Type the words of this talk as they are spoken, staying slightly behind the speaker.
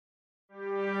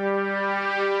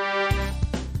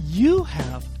You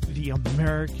have the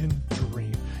American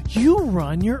dream. You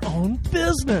run your own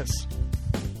business.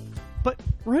 But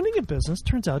running a business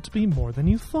turns out to be more than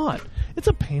you thought. It's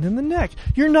a pain in the neck.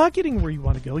 You're not getting where you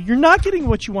want to go. You're not getting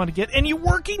what you want to get. And you're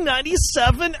working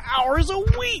 97 hours a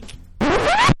week.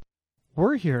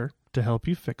 We're here to help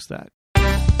you fix that.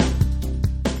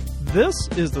 This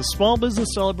is the Small Business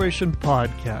Celebration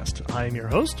Podcast. I am your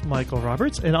host, Michael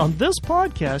Roberts, and on this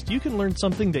podcast, you can learn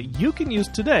something that you can use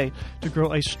today to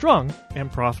grow a strong and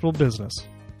profitable business.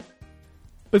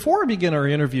 Before we begin our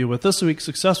interview with this week's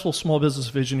successful small business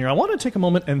visionary, I want to take a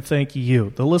moment and thank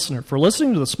you, the listener, for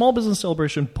listening to the Small Business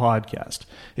Celebration Podcast.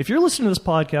 If you're listening to this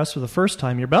podcast for the first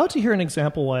time, you're about to hear an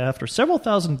example why after several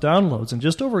thousand downloads in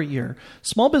just over a year,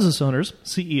 small business owners,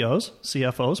 CEOs,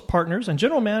 CFOs, partners, and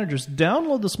general managers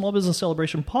download the Small Business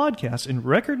Celebration Podcast in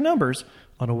record numbers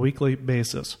on a weekly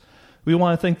basis. We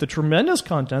want to thank the tremendous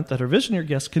content that our Visioneer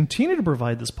guests continue to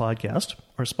provide this podcast,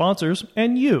 our sponsors,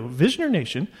 and you, Visioneer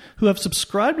Nation, who have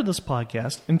subscribed to this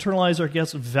podcast, internalize our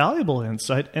guests' valuable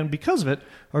insight, and because of it,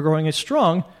 are growing a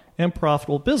strong and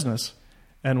profitable business.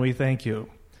 And we thank you.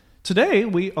 Today,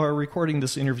 we are recording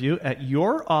this interview at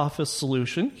Your Office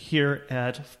Solution here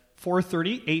at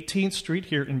 430 18th Street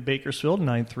here in Bakersfield,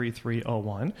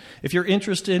 93301. If you're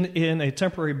interested in a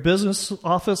temporary business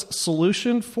office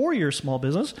solution for your small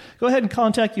business, go ahead and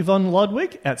contact Yvonne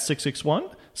Ludwig at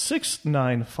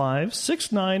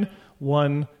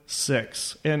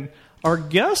 661-695-6916. And our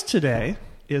guest today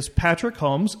is Patrick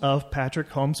Holmes of Patrick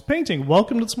Holmes Painting.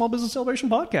 Welcome to the Small Business Celebration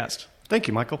Podcast. Thank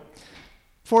you, Michael.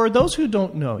 For those who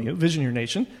don't know you, Visioneer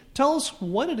Nation, tell us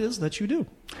what it is that you do.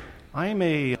 I am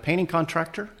a painting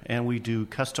contractor, and we do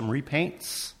custom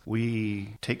repaints.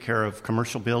 We take care of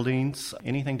commercial buildings,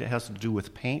 anything that has to do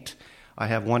with paint. I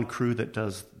have one crew that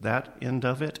does that end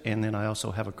of it, and then I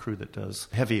also have a crew that does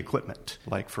heavy equipment,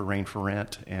 like for Rain for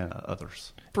Rent and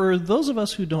others. For those of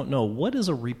us who don't know, what is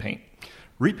a repaint?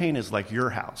 Repaint is like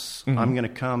your house. Mm-hmm. I'm going to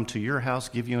come to your house,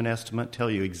 give you an estimate,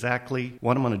 tell you exactly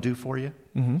what I'm going to do for you,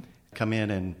 come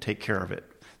in and take care of it.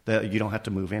 You don't have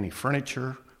to move any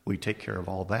furniture. We take care of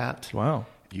all that. Wow.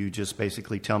 You just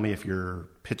basically tell me if your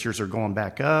pictures are going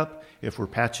back up, if we're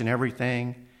patching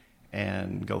everything,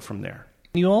 and go from there.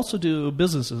 You also do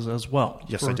businesses as well.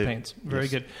 Yes, for I do. Paints. Very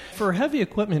yes. good. For heavy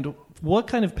equipment, what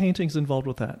kind of painting's involved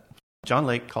with that? John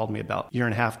Lake called me about a year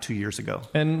and a half, 2 years ago.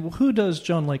 And who does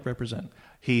John Lake represent?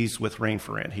 He's with Rain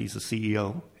for Rent. He's the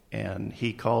CEO, and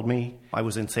he called me. I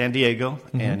was in San Diego,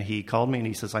 and he called me, and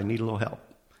he says, I need a little help.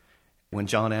 When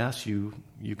John asks, you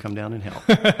come down and help.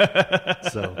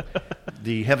 So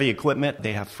the heavy equipment,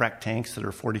 they have frac tanks that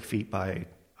are 40 feet by,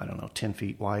 10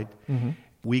 feet wide. Mm-hmm.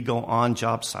 We go on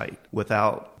job site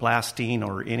without blasting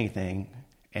or anything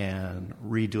and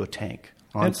redo a tank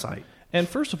on site. And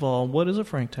first of all, what is a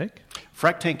frac tank?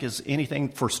 Frac tank is anything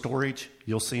for storage.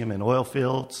 You'll see them in oil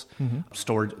fields,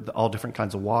 stored all different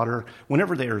kinds of water.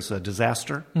 Whenever there's a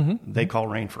disaster, they call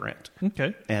Rain for Rent.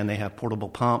 Okay. And they have portable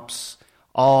pumps,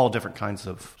 all different kinds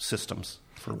of systems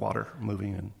for water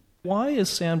moving in. Why is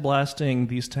sandblasting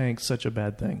these tanks such a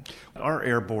bad thing? Our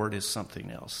air board is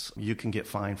something else. You can get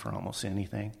fined for almost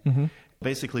anything.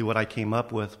 Basically, what I came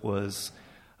up with was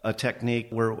a technique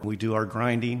where we do our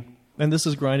grinding. And this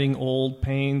is grinding old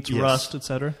paint, yes. Rust,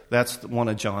 etc.? That's one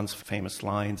of John's famous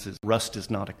lines, is rust is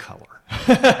not a color.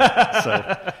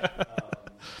 So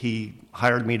he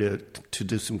hired me to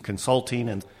do some consulting,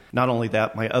 and not only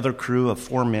that, my other crew of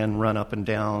 4 men run up and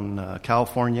down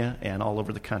California and all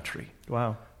over the country.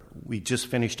 Wow. We just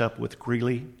finished up with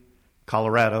Greeley,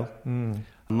 Colorado.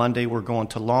 Monday, we're going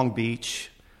to Long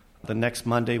Beach. The next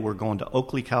Monday, we're going to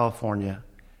Oakley, California.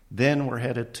 Then we're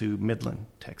headed to Midland,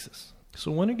 Texas.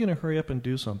 So when are you going to hurry up and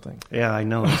do something? Yeah, I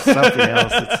know. It's something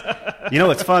else.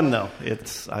 It's fun, though.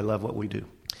 I love what we do.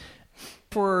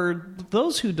 For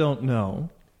those who don't know,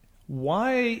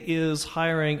 why is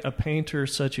hiring a painter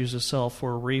such as yourself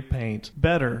for a repaint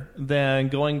better than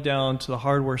going down to the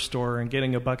hardware store and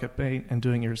getting a bucket of paint and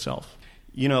doing it yourself?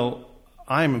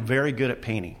 I'm very good at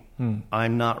painting.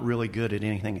 I'm not really good at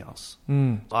anything else.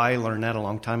 I learned that a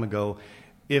long time ago.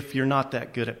 If you're not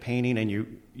that good at painting, and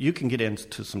you can get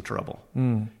into some trouble.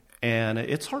 And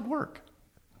it's hard work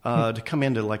to come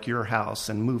into like your house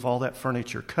and move all that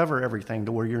furniture, cover everything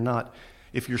to where you're not...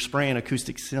 If you're spraying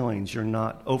acoustic ceilings, you're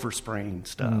not overspraying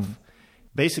stuff.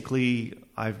 Basically,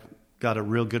 I've got a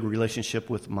real good relationship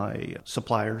with my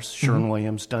suppliers,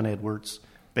 Sherwin-Williams, Dunn Edwards,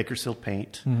 Bakersfield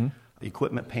Paint,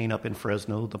 Equipment Paint up in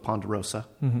Fresno, the Ponderosa.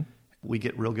 We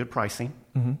get real good pricing,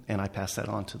 and I pass that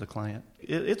on to the client.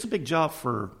 It's a big job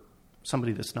for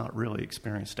somebody that's not really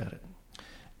experienced at it.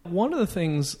 One of the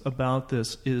things about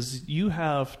this is you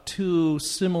have two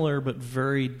similar but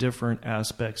very different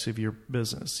aspects of your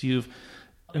business. You've,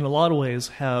 in a lot of ways,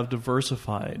 have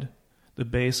diversified the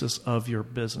basis of your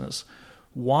business.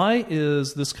 Why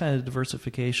is this kind of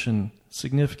diversification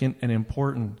significant and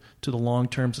important to the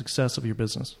long-term success of your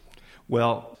business?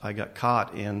 Well, I got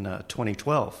caught in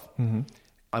 2012. Mm-hmm.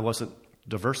 I wasn't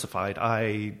diversified.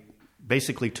 I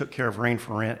basically took care of Rain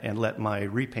for Rent and let my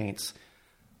repaints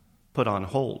put on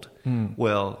hold.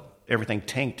 Well, everything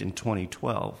tanked in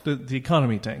 2012. The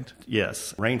economy tanked.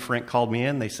 Yes. Rain for Rent called me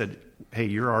in. They said, hey,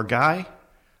 you're our guy,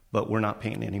 but we're not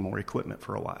painting any more equipment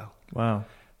for a while. Wow.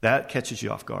 That catches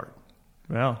you off guard.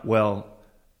 Wow. Well,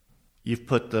 you've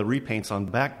put the repaints on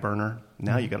the back burner.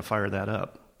 Now you got to fire that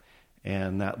up.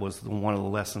 And that was one of the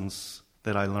lessons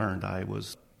that I learned. I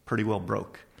was pretty well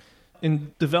broke.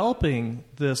 In developing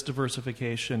this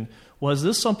diversification, was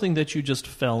this something that you just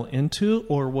fell into,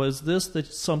 or was this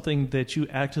something that you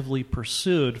actively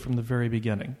pursued from the very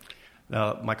beginning?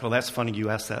 Michael, that's funny you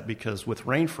asked that, because with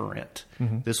Rain for Rent,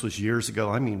 this was years ago.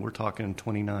 I mean, we're talking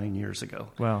 29 years ago.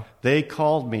 Wow. They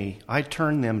called me. I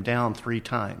turned them down 3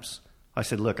 times. I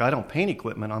said, look, I don't paint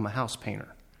equipment. I'm a house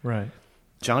painter. Right.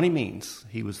 Johnny Means,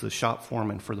 he was the shop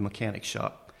foreman for the mechanic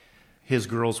shop. His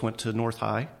girls went to North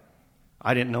High.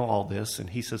 I didn't know all this, and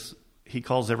he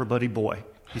calls everybody boy.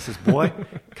 He says, boy,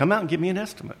 come out and give me an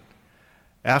estimate.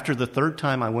 After the 3rd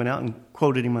time, I went out and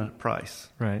quoted him a price.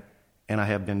 Right. And I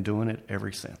have been doing it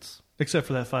ever since. Except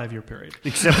for that 5-year period.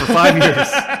 Except for 5 years.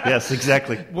 Yes,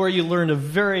 exactly. Where you learned a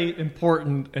very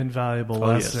important and valuable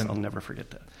lesson. Yes, I'll never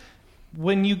forget that.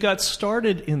 When you got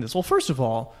started in this, well, first of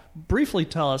all, briefly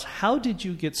tell us, how did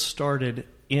you get started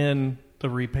in the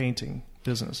repainting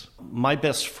business? My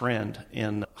best friend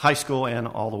in high school and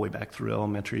all the way back through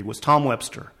elementary was Tom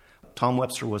Webster. Tom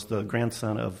Webster was the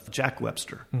grandson of Jack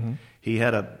Webster. Mm-hmm. He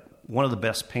had one of the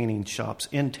best painting shops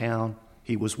in town.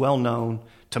 He was well known.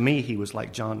 To me, he was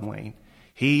like John Wayne.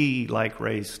 He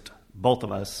raised both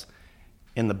of us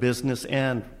in the business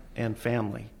and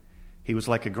family. He was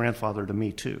like a grandfather to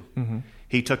me too. Mm-hmm.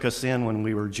 He took us in when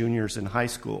we were juniors in high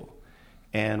school,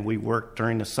 and we worked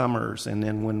during the summers, and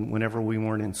then whenever we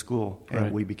weren't in school,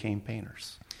 and we became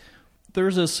painters.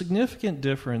 There's a significant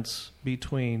difference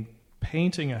between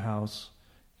painting a house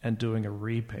and doing a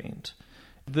repaint.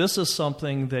 This is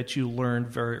something that you learned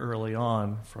very early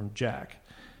on from Jack.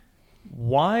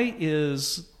 Why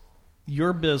is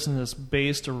your business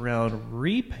based around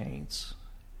repaints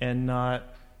and not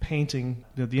painting,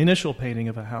 the initial painting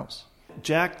of a house?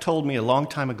 Jack told me a long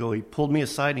time ago, he pulled me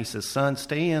aside and he says, son,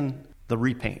 stay in the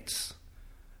repaints.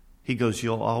 He goes,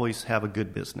 you'll always have a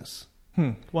good business.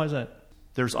 Why is that?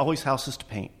 There's always houses to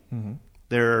paint. Mm-hmm.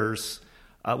 There's,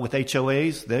 with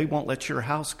HOAs, they won't let your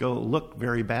house go look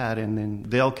very bad, and then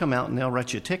they'll come out and they'll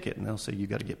write you a ticket and they'll say, you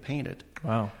got to get painted.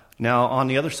 Wow. Now, on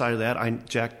the other side of that,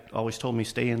 Jack always told me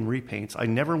stay in repaints. I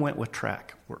never went with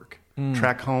track work.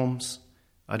 Track homes,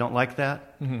 I don't like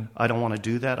that. Mm-hmm. I don't want to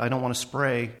do that. I don't want to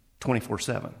spray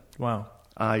 24/7. Wow.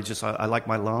 I like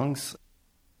my lungs.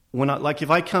 If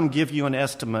I come give you an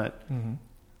estimate, mm-hmm.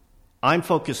 I'm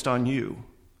focused on you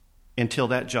until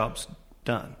that job's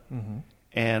done. Mm-hmm.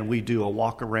 And we do a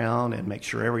walk around and make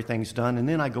sure everything's done, and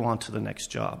then I go on to the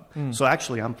next job. So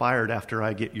actually, I'm fired after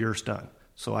I get yours done.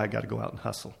 So I got to go out and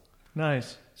hustle.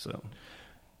 Nice. So,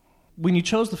 when you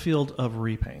chose the field of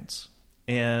repaints,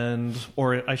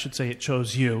 or I should say it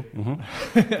chose you.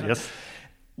 Mm-hmm. Yes.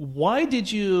 Why did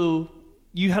you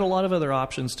had a lot of other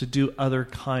options to do other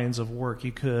kinds of work.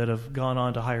 You could have gone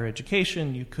on to higher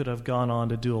education. You could have gone on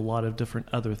to do a lot of different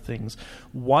other things.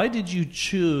 Why did you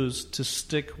choose to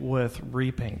stick with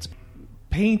repaints?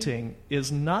 Painting is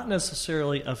not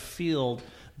necessarily a field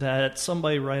that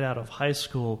somebody right out of high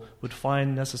school would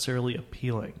find necessarily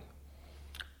appealing.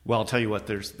 Well, I'll tell you what,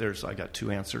 I got two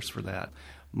answers for that.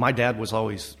 My dad was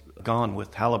always gone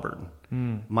with Halliburton.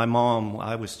 My mom,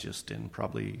 I was just in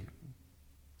probably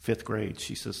 5th grade.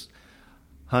 She says,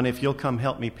 "Hon, if you'll come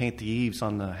help me paint the eaves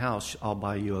on the house, I'll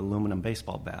buy you an aluminum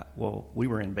baseball bat." Well, we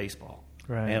were in baseball,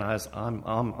 right? And I'm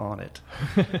on it.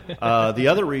 The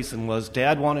other reason was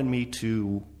Dad wanted me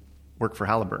to work for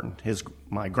Halliburton.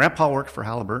 My grandpa worked for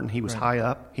Halliburton. He was high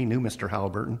up. He knew Mr.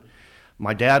 Halliburton.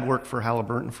 My dad worked for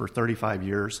Halliburton for 35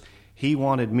 years. He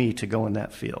wanted me to go in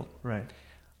that field. Right.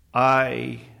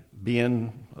 I,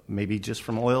 being maybe just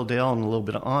from Oildale and a little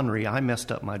bit of ornery, I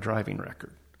messed up my driving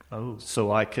record. Oh.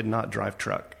 So I could not drive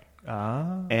truck.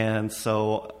 Ah. And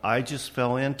so I just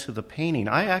fell into the painting.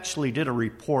 I actually did a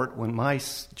report when my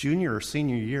junior or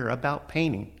senior year about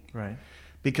painting. Right.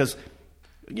 Because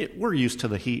we're used to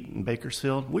the heat in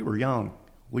Bakersfield. We were young.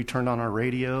 We turned on our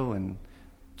radio and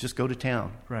just go to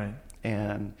town. Right.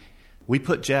 And we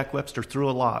put Jack Webster through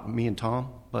a lot, me and Tom,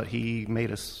 but he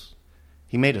made us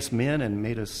men and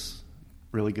made us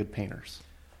really good painters.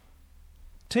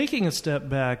 Taking a step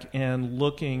back and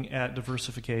looking at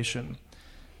diversification,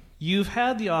 you've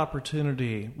had the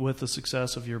opportunity with the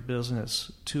success of your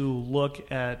business to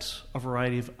look at a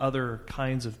variety of other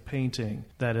kinds of painting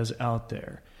that is out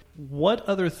there. What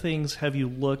other things have you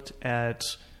looked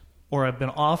at or have been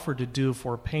offered to do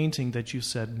for painting that you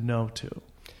said no to?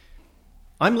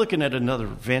 I'm looking at another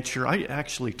venture. I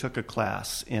actually took a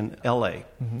class in L.A.,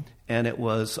 and it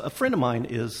was a friend of mine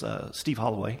is Steve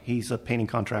Holloway. He's a painting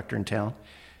contractor in town,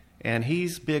 and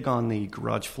he's big on the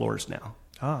garage floors now.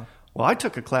 Ah. Well, I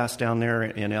took a class down there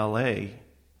in L.A.,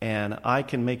 and I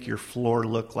can make your floor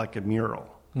look like a mural,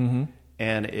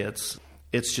 and it's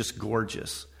just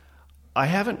gorgeous. I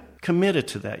haven't committed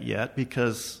to that yet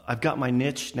because I've got my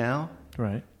niche now,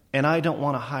 right? And I don't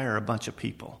want to hire a bunch of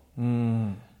people.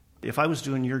 If I was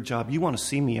doing your job, you want to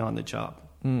see me on the job.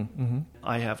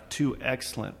 I have 2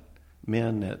 excellent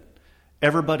men that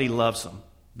everybody loves them.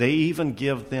 They even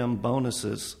give them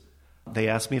bonuses. They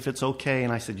asked me if it's okay,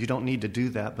 and I said, you don't need to do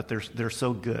that, but they're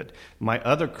so good. My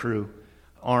other crew,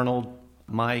 Arnold,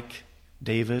 Mike,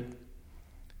 David,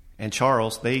 and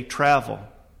Charles, they travel,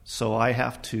 so I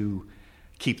have to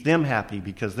keep them happy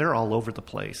because they're all over the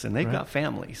place, and they've got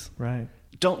families. Right.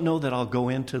 Don't know that I'll go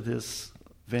into this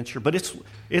venture, but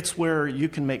it's where you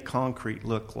can make concrete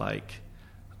look like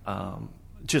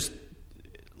just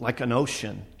like an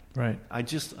ocean. Right. I'm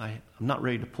not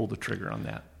ready to pull the trigger on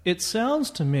that. It sounds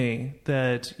to me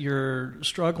that you're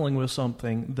struggling with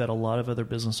something that a lot of other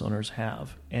business owners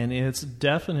have, and it's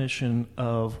definition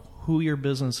of who your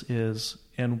business is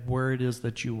and where it is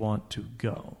that you want to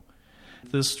go.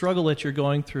 The struggle that you're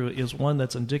going through is one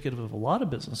that's indicative of a lot of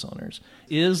business owners.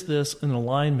 Is this in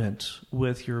alignment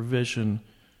with your vision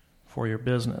for your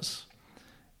business?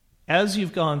 As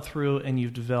you've gone through and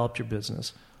you've developed your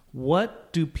business,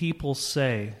 what do people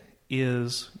say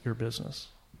is your business?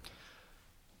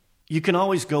 You can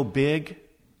always go big,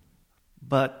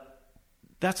 but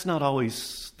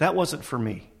that wasn't for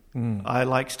me. I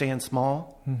like staying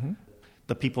small.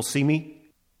 The people see me.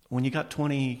 When you got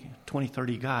 20,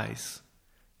 30 guys,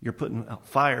 you're putting out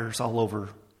fires all over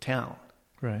town.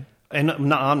 Right. And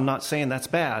I'm not saying that's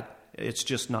bad. It's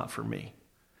just not for me.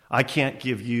 I can't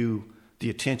give you the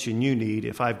attention you need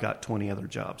if I've got 20 other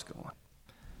jobs going.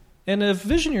 And if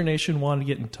Vision Your Nation wanted to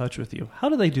get in touch with you, how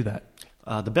do they do that?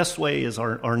 The best way is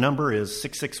our number is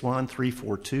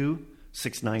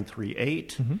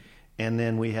 661-342-6938. And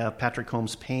then we have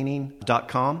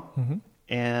patrickholmespainting.com.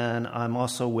 And I'm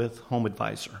also with Home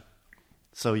Advisor.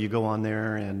 So you go on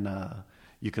there and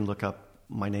you can look up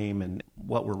my name and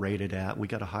what we're rated at. We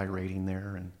got a high rating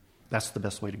there, and that's the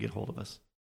best way to get hold of us.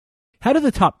 How do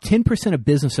the top 10% of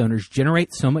business owners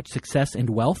generate so much success and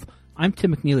wealth? I'm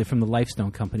Tim McNeely from the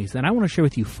Lifestone Companies, and I want to share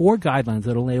with you 4 guidelines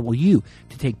that will enable you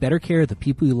to take better care of the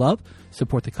people you love,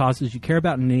 support the causes you care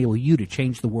about, and enable you to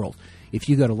change the world. If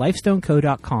you go to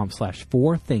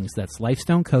lifestoneco.com/4things, that's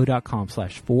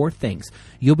lifestoneco.com/4things,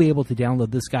 you'll be able to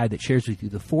download this guide that shares with you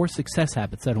the 4 success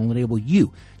habits that will enable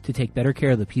you to take better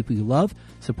care of the people you love,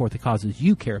 support the causes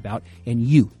you care about, and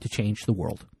you to change the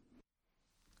world.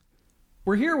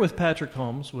 We're here with Patrick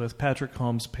Holmes, with Patrick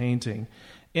Holmes Painting,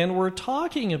 and we're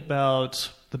talking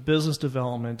about the business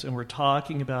development, and we're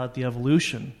talking about the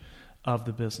evolution of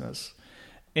the business.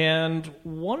 And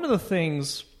one of the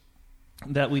things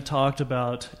that we talked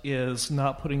about is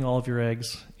not putting all of your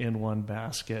eggs in one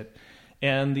basket,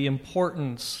 and the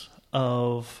importance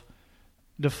of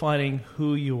defining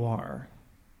who you are.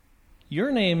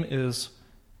 Your name is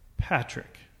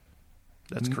Patrick.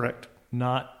 That's correct.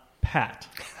 Not Pat.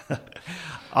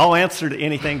 I'll answer to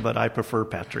anything, but I prefer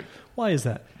Patrick. Why is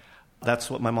that? That's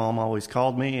what my mom always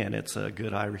called me, and it's a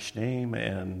good Irish name,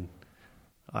 and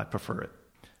I prefer it.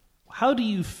 How do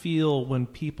you feel when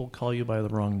people call you by the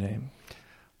wrong name?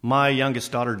 My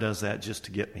youngest daughter does that just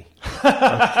to get me.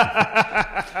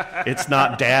 It's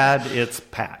not Dad, it's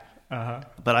Pat.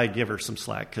 But I give her some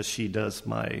slack because she does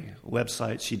my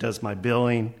website, she does my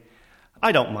billing.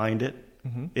 I don't mind it.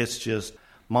 It's just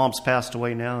Mom's passed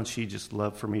away now, and she just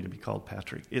loved for me to be called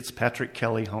Patrick. It's Patrick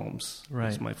Kelly Holmes. Right.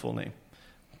 That's my full name.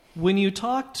 When you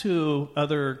talk to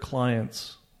other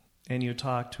clients and you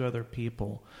talk to other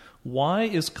people, why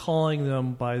is calling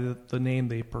them by the name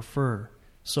they prefer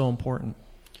so important?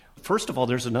 First of all,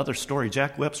 there's another story.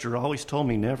 Jack Webster always told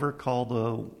me never call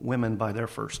the women by their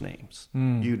first names.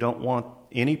 You don't want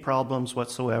any problems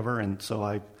whatsoever, and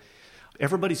so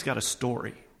everybody's got a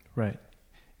story. Right.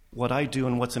 What I do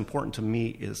and what's important to me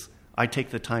is I take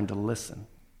the time to listen.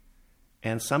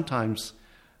 And sometimes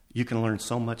You can learn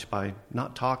so much by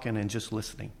not talking and just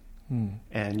listening.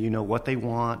 And you know what they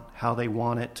want, how they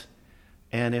want it.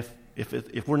 And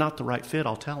if we're not the right fit,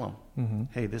 I'll tell them,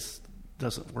 hey, this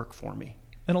doesn't work for me.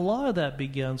 And a lot of that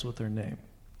begins with their name.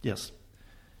 Yes.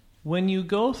 When you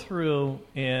go through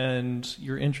and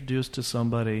you're introduced to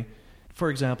somebody, for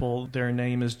example, their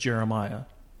name is Jeremiah,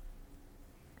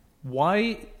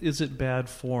 why is it bad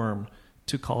form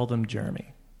to call them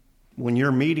Jeremy? When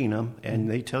you're meeting them and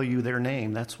they tell you their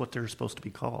name, that's what they're supposed to be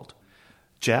called.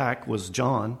 Jack was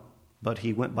John, but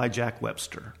he went by Jack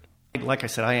Webster. Like I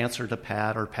said, I answer to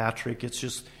Pat or Patrick. It's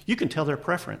just, you can tell their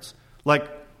preference. Like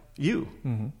you.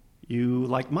 You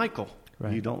like Michael.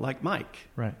 Right. You don't like Mike.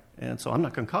 Right. And so I'm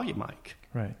not going to call you Mike.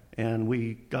 Right. And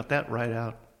we got that right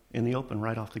out in the open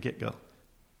right off the get-go.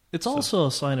 It's also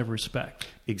a sign of respect.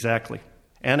 Exactly.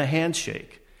 And a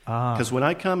handshake. Because when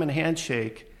I come and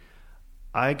handshake,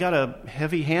 I got a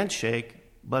heavy handshake,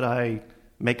 but I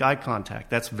make eye contact.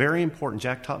 That's very important.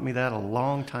 Jack taught me that a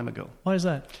long time ago. Why is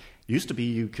that? Used to be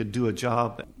you could do a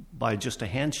job by just a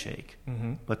handshake,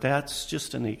 but that's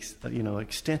just an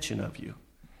extension of you.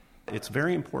 It's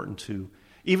very important to,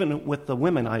 even with the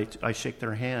women, I shake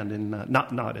their hand, and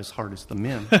not as hard as the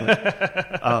men,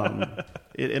 but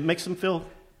it makes them feel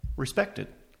respected,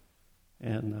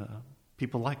 and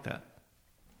people like that.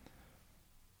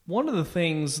 One of the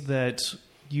things that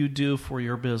you do for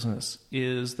your business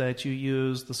is that you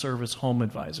use the service Home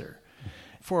Advisor.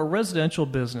 For a residential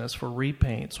business, for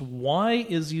repaints, why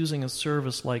is using a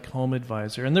service like Home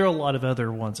Advisor, and there are a lot of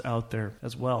other ones out there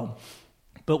as well,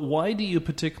 but why do you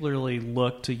particularly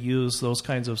look to use those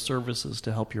kinds of services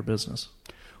to help your business?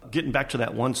 Getting back to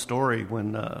that one story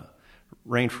when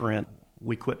Rain for Rent,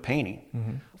 we quit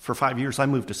painting. For 5 years, I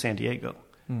moved to San Diego.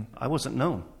 I wasn't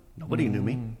known. Nobody knew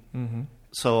me.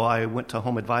 So I went to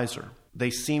Home Advisor. They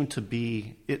seemed to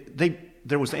be...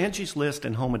 There was Angie's List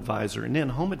and Home Advisor, and then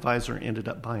Home Advisor ended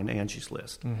up buying Angie's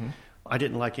List. I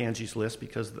didn't like Angie's List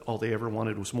because all they ever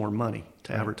wanted was more money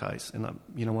to advertise. And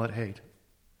you know what? Hey,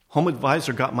 Home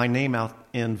Advisor got my name out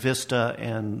in Vista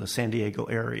and the San Diego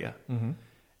area.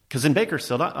 Because in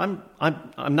Bakersfield, I'm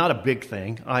not a big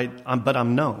thing. But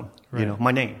I'm known. Right. You know,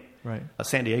 my name. Right.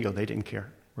 San Diego, they didn't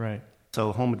care. Right.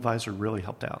 So Home Advisor really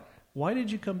helped out. Why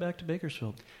did you come back to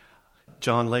Bakersfield?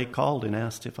 John Lake called and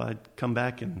asked if I'd come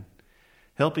back and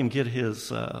help him get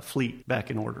his fleet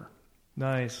back in order.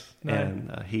 Nice.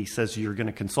 And he says, you're going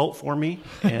to consult for me,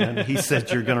 and he said,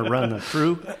 you're going to run the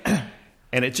crew.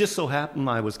 And it just so happened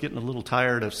I was getting a little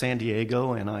tired of San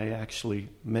Diego, and I actually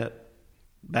met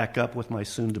back up with my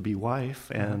soon-to-be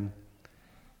wife, and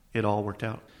it all worked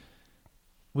out.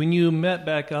 When you met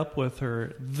back up with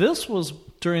her, this was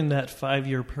during that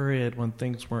 5-year period when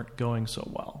things weren't going so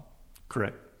well.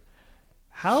 Correct.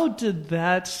 How did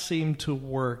that seem to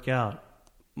work out?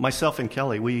 Myself and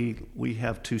Kelly, we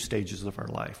have 2 stages of our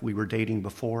life. We were dating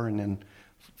before, and then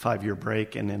 5-year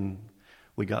break, and then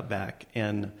we got back.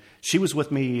 And she was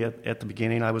with me at the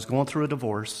beginning. I was going through a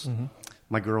divorce.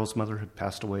 My girl's mother had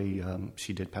passed away.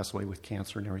 She did pass away with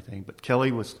cancer and everything. But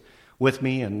Kelly was with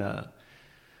me, and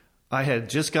I had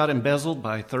just got embezzled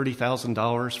by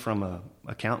 $30,000 from an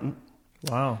accountant.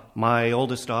 Wow. My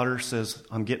oldest daughter says,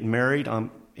 I'm getting married. I'm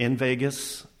in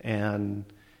Vegas, and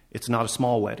it's not a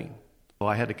small wedding. Well,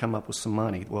 I had to come up with some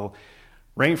money. Well,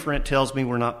 Rain for Rent tells me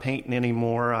we're not painting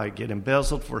anymore. I get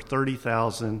embezzled for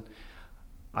 $30,000.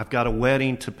 I've got a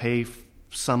wedding to pay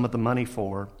some of the money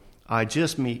for. I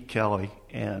just meet Kelly,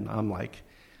 and I'm like,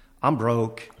 I'm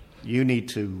broke. You need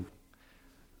to...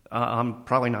 I'm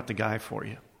probably not the guy for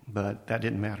you. But that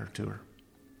didn't matter to her.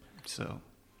 So,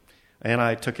 and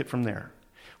I took it from there.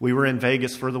 We were in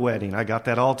Vegas for the wedding. I got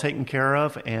that all taken care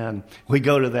of, and we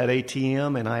go to that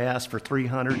ATM, and I asked for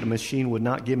 $300. The machine would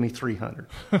not give me $300.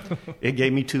 It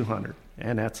gave me $200,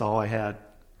 and that's all I had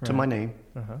to my name.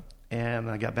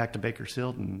 And I got back to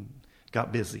Bakersfield and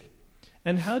got busy.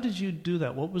 And how did you do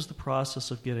that? What was the process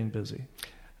of getting busy?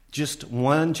 Just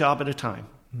one job at a time.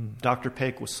 Dr.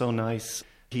 Peck was so nice.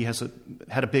 He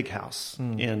had a big house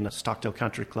in Stockdale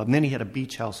Country Club, and then he had a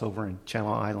beach house over in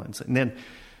Channel Islands. And then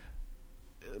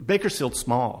Bakersfield's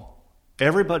small.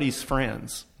 Everybody's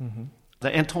friends.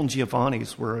 The Anton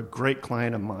Giovannis were a great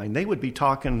client of mine. They would be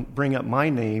bring up my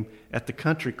name at the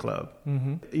country club.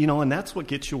 You know, and that's what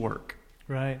gets you work.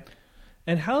 Right.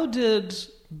 And how did,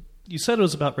 you said it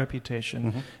was about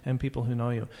reputation and people who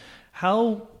know you.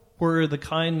 How were the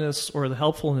kindness or the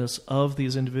helpfulness of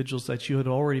these individuals that you had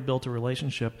already built a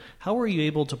relationship, how were you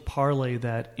able to parlay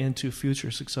that into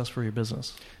future success for your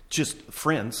business? Just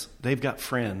friends. They've got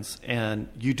friends. And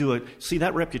you do it. See,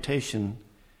 that reputation,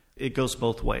 it goes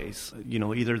both ways. You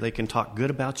know, either they can talk good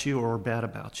about you or bad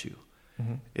about you.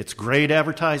 It's great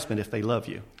advertisement if they love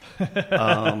you.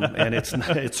 And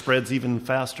it spreads even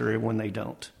faster when they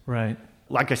don't. Right.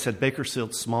 Like I said,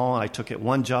 Bakersfield's small. I took it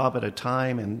one job at a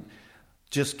time and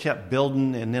just kept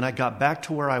building, and then I got back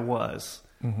to where I was.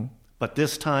 But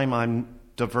this time I'm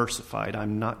diversified.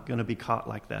 I'm not going to be caught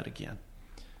like that again.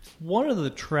 One of the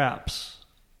traps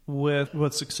with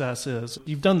what success is,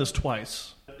 you've done this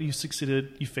twice. You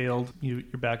succeeded, you failed, you're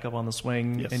back up on the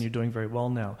swing, Yes. and you're doing very well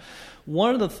now.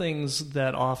 One of the things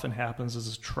that often happens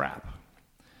is a trap,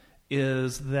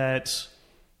 is that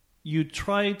you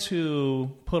try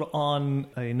to put on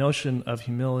a notion of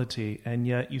humility, and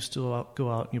yet you still go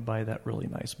out and you buy that really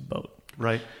nice boat.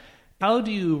 Right. How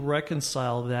do you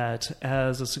reconcile that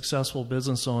as a successful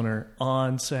business owner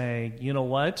on saying, you know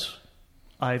what,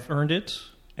 I've earned it,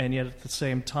 and yet at the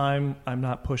same time, I'm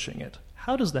not pushing it?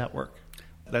 How does that work?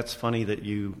 That's funny that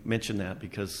you mentioned that,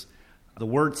 because the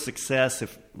word success,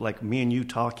 if like me and you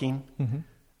talking,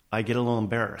 I get a little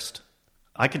embarrassed.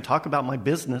 I can talk about my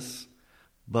business,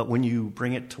 but when you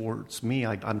bring it towards me,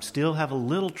 I'm still have a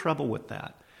little trouble with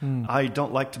that. I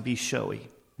don't like to be showy.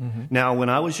 Now, when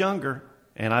I was younger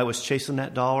and I was chasing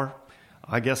that dollar,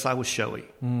 I guess I was showy.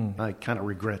 I kind of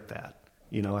regret that.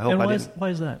 You know, I hope And I didn't.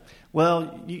 why is that?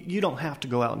 Well, you don't have to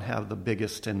go out and have the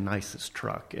biggest and nicest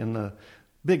truck and the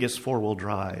biggest four-wheel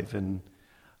drive. And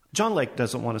John Lake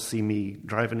doesn't want to see me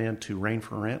driving into Rain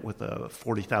for Rent with a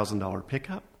 $40,000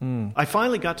 pickup. I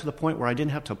finally got to the point where I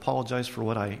didn't have to apologize for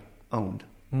what I owned,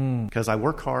 because I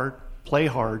work hard, play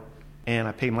hard, and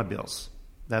I pay my bills.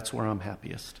 That's where I'm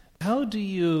happiest. How do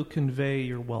you convey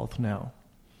your wealth now,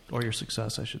 or your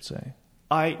success, I should say?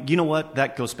 You know what?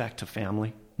 That goes back to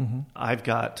family. I've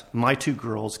got my two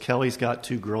girls. Kelly's got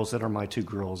two girls that are my two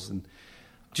girls, and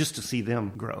just to see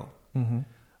them grow.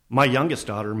 My youngest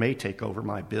daughter may take over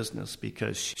my business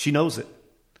because she knows it.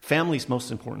 Family's the most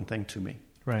important thing to me.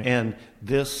 Right. And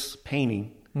this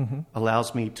painting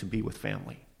allows me to be with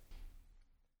family.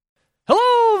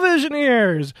 Hello,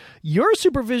 Visioneers! Your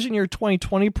Supervision Year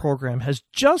 2020 program has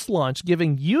just launched,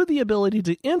 giving you the ability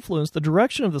to influence the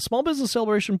direction of the Small Business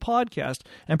Celebration podcast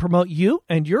and promote you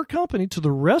and your company to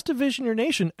the rest of Visioneer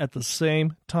Nation at the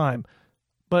same time.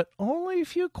 But only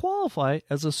if you qualify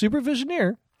as a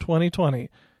Supervisioneer 2020.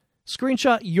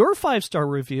 Screenshot your 5-star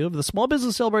review of the Small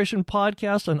Business Celebration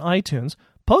podcast on iTunes,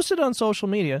 post it on social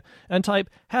media, and type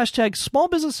hashtag Small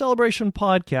Business Celebration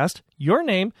Podcast, your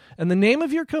name, and the name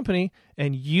of your company,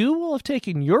 and you will have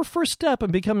taken your first step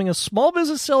in becoming a Small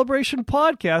Business Celebration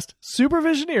Podcast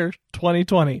Supervisioneer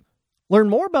 2020. Learn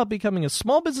more about becoming a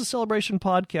Small Business Celebration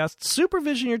Podcast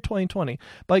Supervisioneer 2020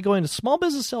 by going to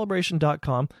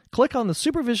smallbusinesscelebration.com, click on the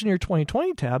Supervisioneer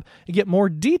 2020 tab, and get more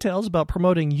details about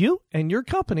promoting you and your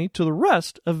company to the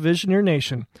rest of Visioneer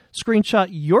Nation. Screenshot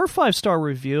your 5-star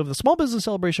review of the Small Business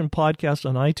Celebration Podcast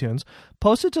on iTunes,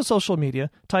 post it to social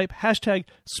media, type hashtag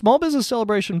Small Business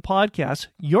Celebration Podcast,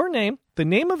 your name, the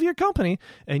name of your company,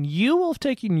 and you will have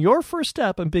taken your first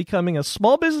step in becoming a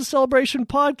Small Business Celebration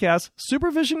Podcast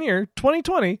Supervisioneer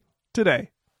 2020 today.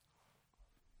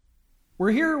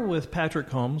 We're here with Patrick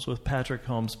Holmes with Patrick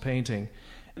Holmes Painting.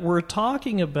 We're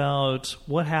talking about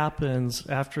what happens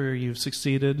after you've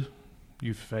succeeded,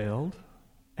 you've failed,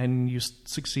 and you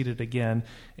succeeded again,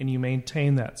 and you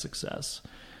maintain that success.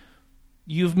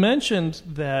 You've mentioned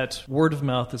that word of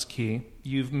mouth is key.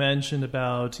 You've mentioned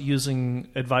about using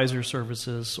advisor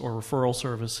services or referral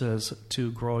services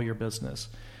to grow your business.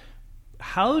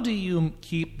 How do you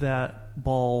keep that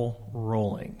ball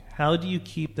rolling? How do you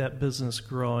keep that business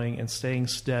growing and staying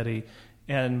steady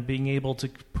and being able to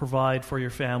provide for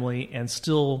your family and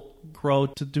still grow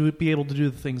to be able to do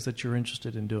the things that you're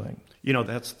interested in doing? You know,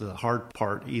 that's the hard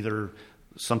part. Either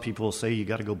some people say you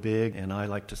got to go big, and I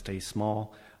like to stay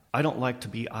small. I don't like to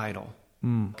be idle,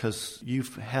 because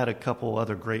you've had a couple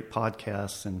other great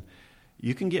podcasts, and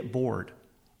you can get bored.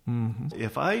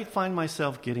 If I find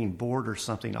myself getting bored or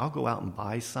something, I'll go out and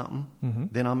buy something.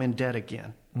 Then I'm in debt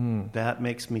again. That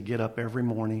makes me get up every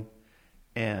morning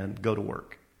and go to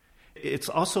work. It's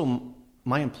also,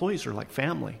 my employees are like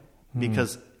family,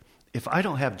 because if I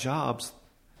don't have jobs,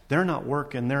 they're not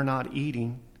working, they're not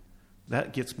eating.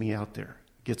 That gets me out there,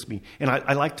 and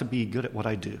I like to be good at what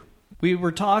I do. We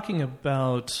were talking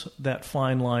about that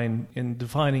fine line in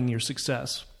defining your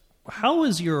success. How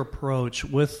is your approach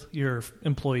with your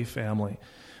employee family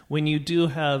when you do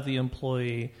have the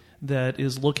employee that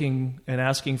is looking and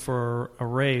asking for a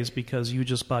raise because you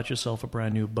just bought yourself a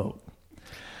brand new boat?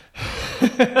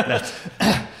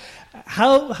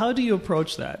 How do you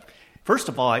approach that? First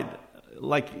of all,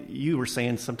 like you were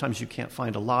saying, sometimes you can't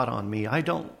find a lot on me.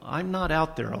 I'm not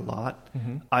out there a lot.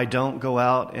 I don't go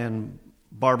out and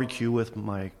barbecue with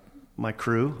my my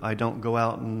crew. I don't go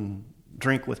out and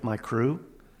drink with my crew.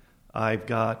 I've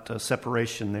got a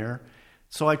separation there.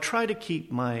 So I try to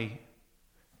keep my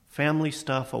family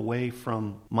stuff away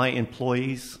from my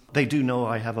employees. They do know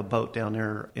I have a boat down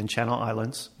there in Channel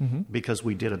Islands because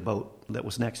we did a boat that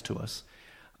was next to us.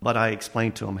 But I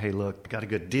explained to them, hey, look, got a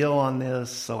good deal on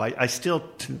this. So I still,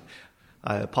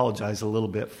 I apologize a little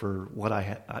bit for what I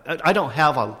have. I don't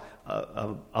have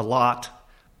a lot,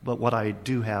 but what I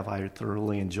do have, I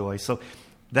thoroughly enjoy. So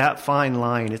that fine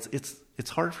line, it's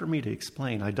hard for me to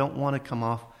explain. I don't want to come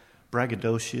off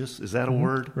braggadocious. Is that a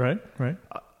word? Right.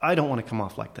 I don't want to come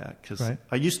off like that because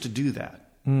I used to do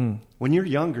that. Mm. When you're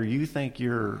younger, you think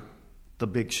you're the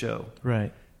big show.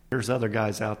 Right. There's other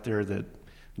guys out there that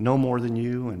know more than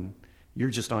you, and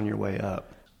you're just on your way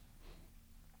up.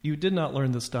 You did not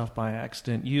learn this stuff by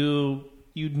accident. You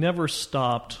never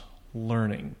stopped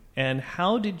learning. And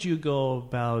how did you go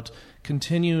about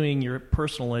continuing your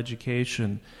personal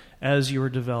education as you were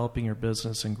developing your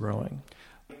business and growing?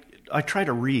 I try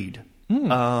to read.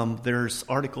 There's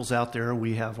articles out there.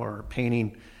 We have our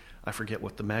painting. I forget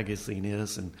what the magazine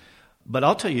is, but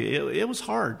I'll tell you, it was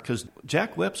hard because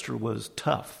Jack Webster was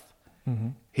tough. Mm-hmm.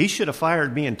 He should have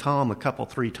fired me and Tom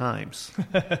 3 times.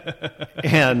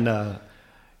 And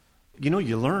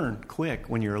you learn quick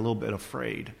when you're a little bit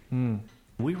afraid. Mm.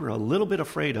 We were a little bit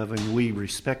afraid of him. We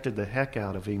respected the heck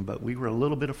out of him, but we were a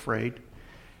little bit afraid,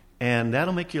 and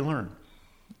that'll make you learn.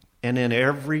 And then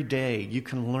every day you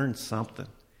can learn something.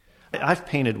 I've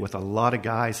painted with a lot of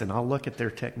guys, and I'll look at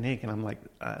their technique, and I'm like,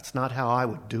 it's not how I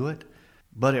would do it,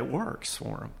 but it works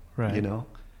for them. Right.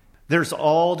 There's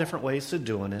all different ways of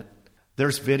doing it.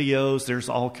 There's videos. There's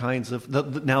all kinds of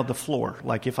now the floor.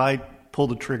 Like if I pull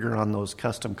the trigger on those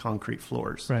custom concrete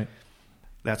floors, right,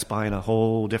 that's buying a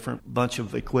whole different bunch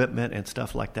of equipment and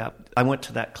stuff like that. I went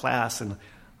to that class, and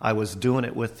I was doing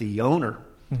it with the owner.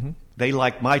 Mm-hmm. They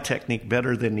liked my technique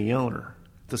better than the owner.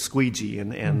 The squeegee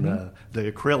and the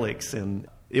acrylics, and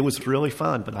it was really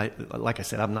fun. But like I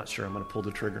said, I'm not sure I'm going to pull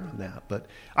the trigger on that. But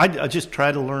I just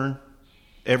try to learn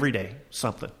every day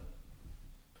something.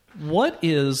 What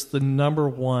is the number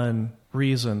one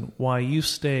reason why you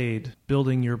stayed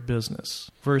building your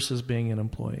business versus being an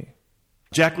employee?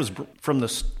 Jack was, from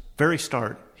the very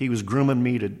start, he was grooming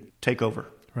me to take over.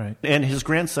 Right. And his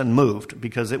grandson moved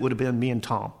because it would have been me and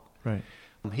Tom. Right.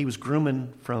 He was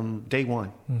grooming from day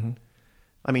one. Mm-hmm.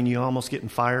 I mean, you almost getting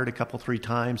fired 3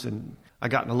 times, and I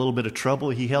got in a little bit of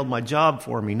trouble. He held my job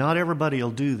for me. Not everybody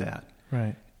will do that.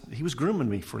 Right. He was grooming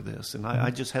me for this, and I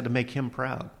just had to make him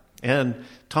proud. And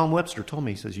Tom Webster told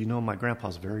me, he says, my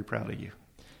grandpa's very proud of you.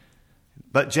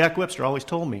 But Jack Webster always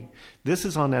told me, this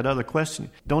is on that other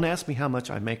question. Don't ask me how much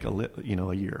I make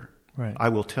a year. Right. I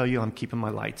will tell you I'm keeping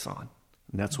my lights on.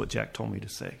 And that's what Jack told me to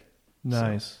say.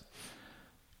 Nice. So.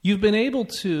 You've been able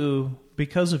to,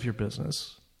 because of your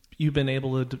business, you've been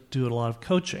able to do a lot of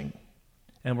coaching.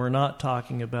 And we're not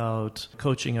talking about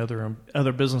coaching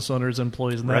other business owners,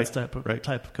 employees, and that type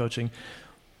of coaching.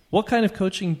 What kind of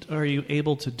coaching are you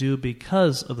able to do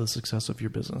because of the success of your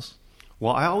business?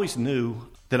 Well, I always knew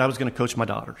that I was going to coach my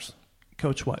daughters.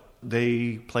 Coach what?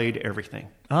 They played everything.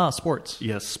 Sports.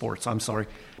 Yes, sports. I'm sorry.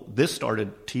 This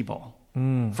started T-ball.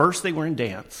 First they were in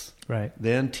dance. Right.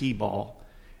 Then T-ball.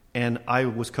 And I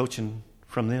was coaching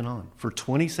from then on for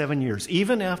 27 years.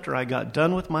 Even after I got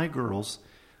done with my girls,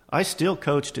 I still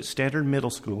coached at Standard Middle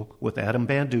School with Adam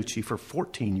Banducci for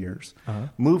 14 years. Uh-huh.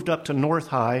 Moved up to North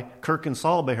High. Kirk and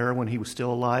Salbeher, when he was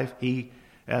still alive, he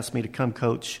asked me to come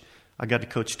coach. I got to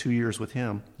coach 2 years with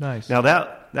him. Nice. Now,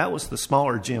 that was the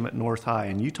smaller gym at North High,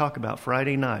 and you talk about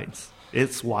Friday nights.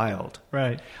 It's wild.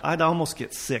 Right. I'd almost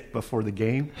get sick before the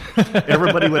game.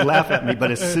 Everybody would laugh at me,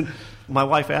 but my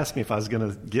wife asked me if I was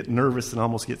going to get nervous and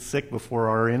almost get sick before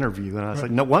our interview, and I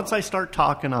said, no, once I start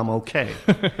talking, I'm okay.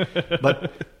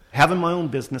 But having my own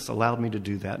business allowed me to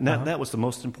do that, and that was the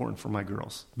most important for my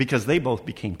girls because they both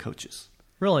became coaches.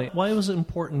 Really? Why was it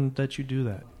important that you do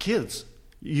that? Kids,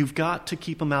 you've got to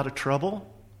keep them out of trouble.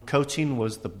 Coaching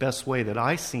was the best way that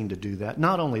I seen to do that.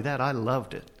 Not only that, I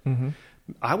loved it. Mm-hmm.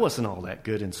 I wasn't all that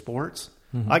good in sports.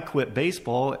 Mm-hmm. I quit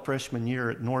baseball at freshman year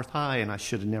at North High, and I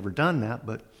should have never done that,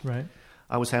 but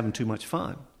I was having too much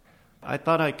fun. I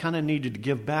thought I kind of needed to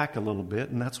give back a little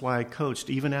bit, and that's why I coached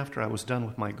even after I was done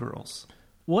with my girls.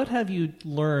 What have you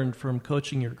learned from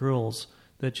coaching your girls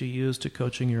that you use to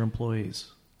coaching your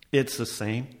employees? It's the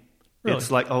same. Really?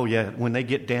 It's like, when they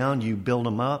get down, you build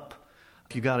them up.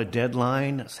 If you got a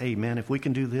deadline, say, hey, man, if we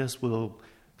can do this,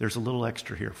 there's a little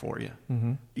extra here for you.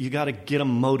 Mm-hmm. You got to get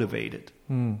them motivated.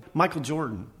 Michael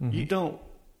Jordan, you don't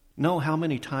know how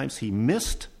many times he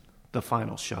missed the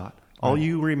final shot. All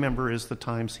you remember is the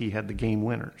times he had the game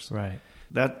winners. Right.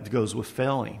 That goes with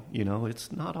failing.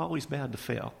 It's not always bad to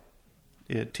fail.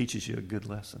 It teaches you a good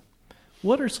lesson.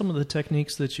 What are some of the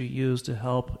techniques that you use to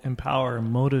help empower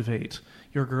and motivate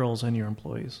your girls and your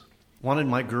employees? Wanted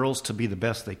my girls to be the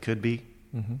best they could be.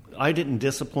 Mm-hmm. I didn't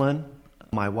discipline.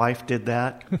 My wife did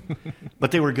that.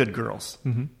 But they were good girls.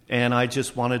 Mm-hmm. And I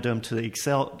just wanted them to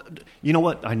excel. You know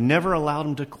what? I never allowed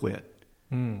them to quit.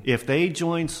 If they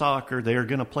joined soccer, they are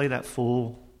going to play that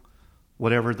full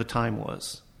whatever the time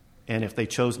was. And if they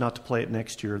chose not to play it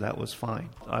next year, that was fine.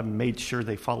 I made sure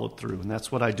they followed through, and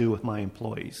that's what I do with my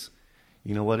employees.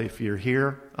 You know what? If you're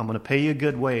here, I'm going to pay you a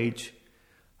good wage,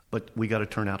 but we got to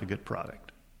turn out a good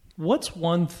product. What's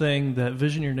one thing that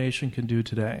Visioneer Nation can do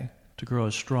today to grow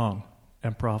a strong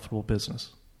and profitable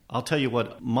business? I'll tell you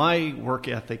what, my work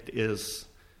ethic is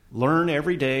learn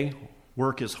every day,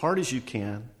 work as hard as you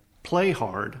can, play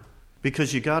hard,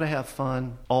 because you got to have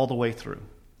fun all the way through.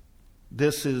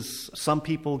 This is, some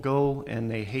people go and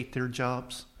they hate their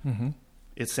jobs. Mm-hmm.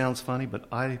 It sounds funny, but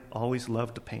I always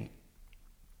love to paint.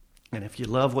 And if you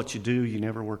love what you do, you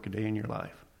never work a day in your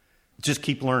life. Just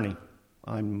keep learning.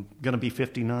 I'm going to be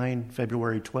 59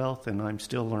 February 12th, and I'm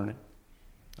still learning.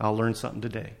 I'll learn something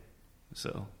today.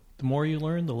 So the more you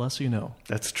learn, the less you know.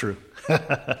 That's true.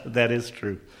 That is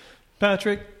true.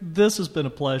 Patrick, this has been a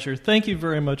pleasure. Thank you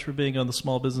very much for being on the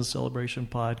Small Business Celebration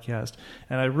podcast.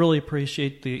 And I really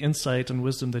appreciate the insight and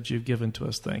wisdom that you've given to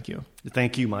us. Thank you.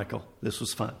 Thank you, Michael. This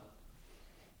was fun.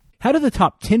 How do the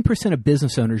top 10% of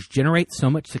business owners generate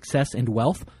so much success and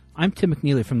wealth? I'm Tim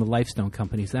McNeely from the Lifestone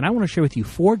Companies, and I want to share with you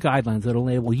 4 guidelines that will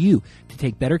enable you to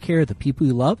take better care of the people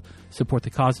you love, support the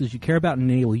causes you care about,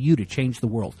 and enable you to change the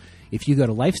world. If you go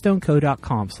to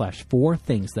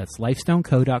lifestoneco.com/4things, that's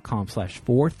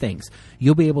lifestoneco.com/4things,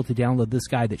 you'll be able to download this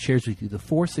guide that shares with you the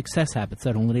 4 success habits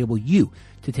that will enable you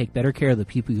to take better care of the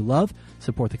people you love,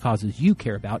 support the causes you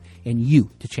care about, and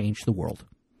you to change the world.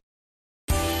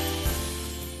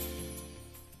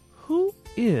 Who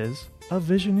is a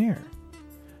Visioneer?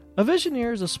 A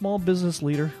Visioneer is a small business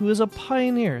leader who is a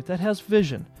pioneer that has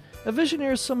vision. A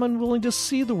Visioneer is someone willing to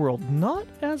see the world not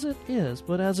as it is,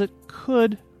 but as it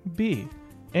could be,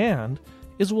 and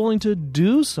is willing to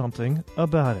do something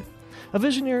about it. A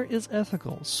Visioneer is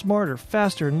ethical, smarter,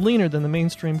 faster, and leaner than the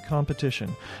mainstream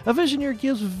competition. A Visioneer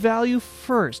gives value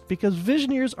first because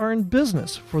Visioneers are in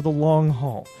business for the long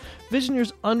haul.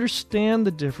 Visioneers understand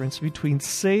the difference between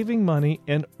saving money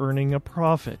and earning a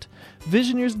profit.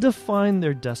 Visioneers define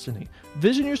their destiny.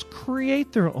 Visioneers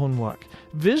create their own luck.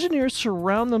 Visioneers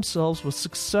surround themselves with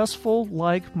successful,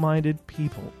 like-minded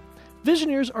people.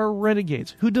 Visioneers are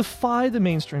renegades who defy the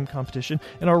mainstream competition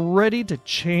and are ready to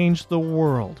change the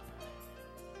world.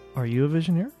 Are you a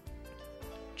Visioneer?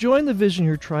 Join the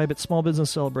Visioneer tribe at Small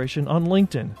Business Celebration on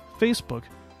LinkedIn, Facebook,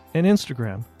 and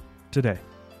Instagram today.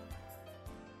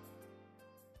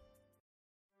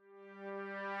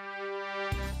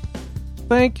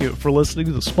 Thank you for listening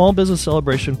to the Small Business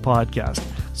Celebration podcast.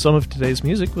 Some of today's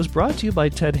music was brought to you by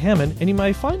Ted Hammond, and you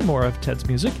might find more of Ted's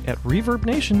music at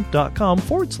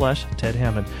reverbnation.com/Ted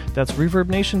Hammond. That's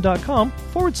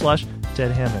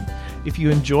reverbnation.com/Ted Hammond. If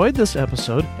you enjoyed this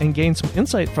episode and gained some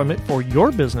insight from it for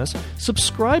your business,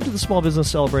 subscribe to the Small Business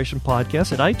Celebration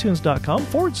podcast at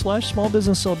itunes.com/Small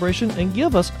Business Celebration and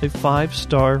give us a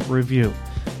 5-star review.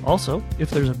 Also,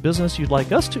 if there's a business you'd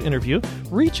like us to interview,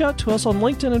 reach out to us on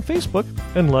LinkedIn and Facebook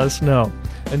and let us know.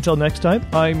 Until next time,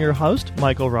 I'm your host,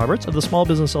 Michael Roberts of the Small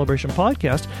Business Celebration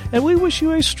podcast, and we wish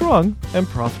you a strong and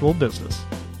profitable business.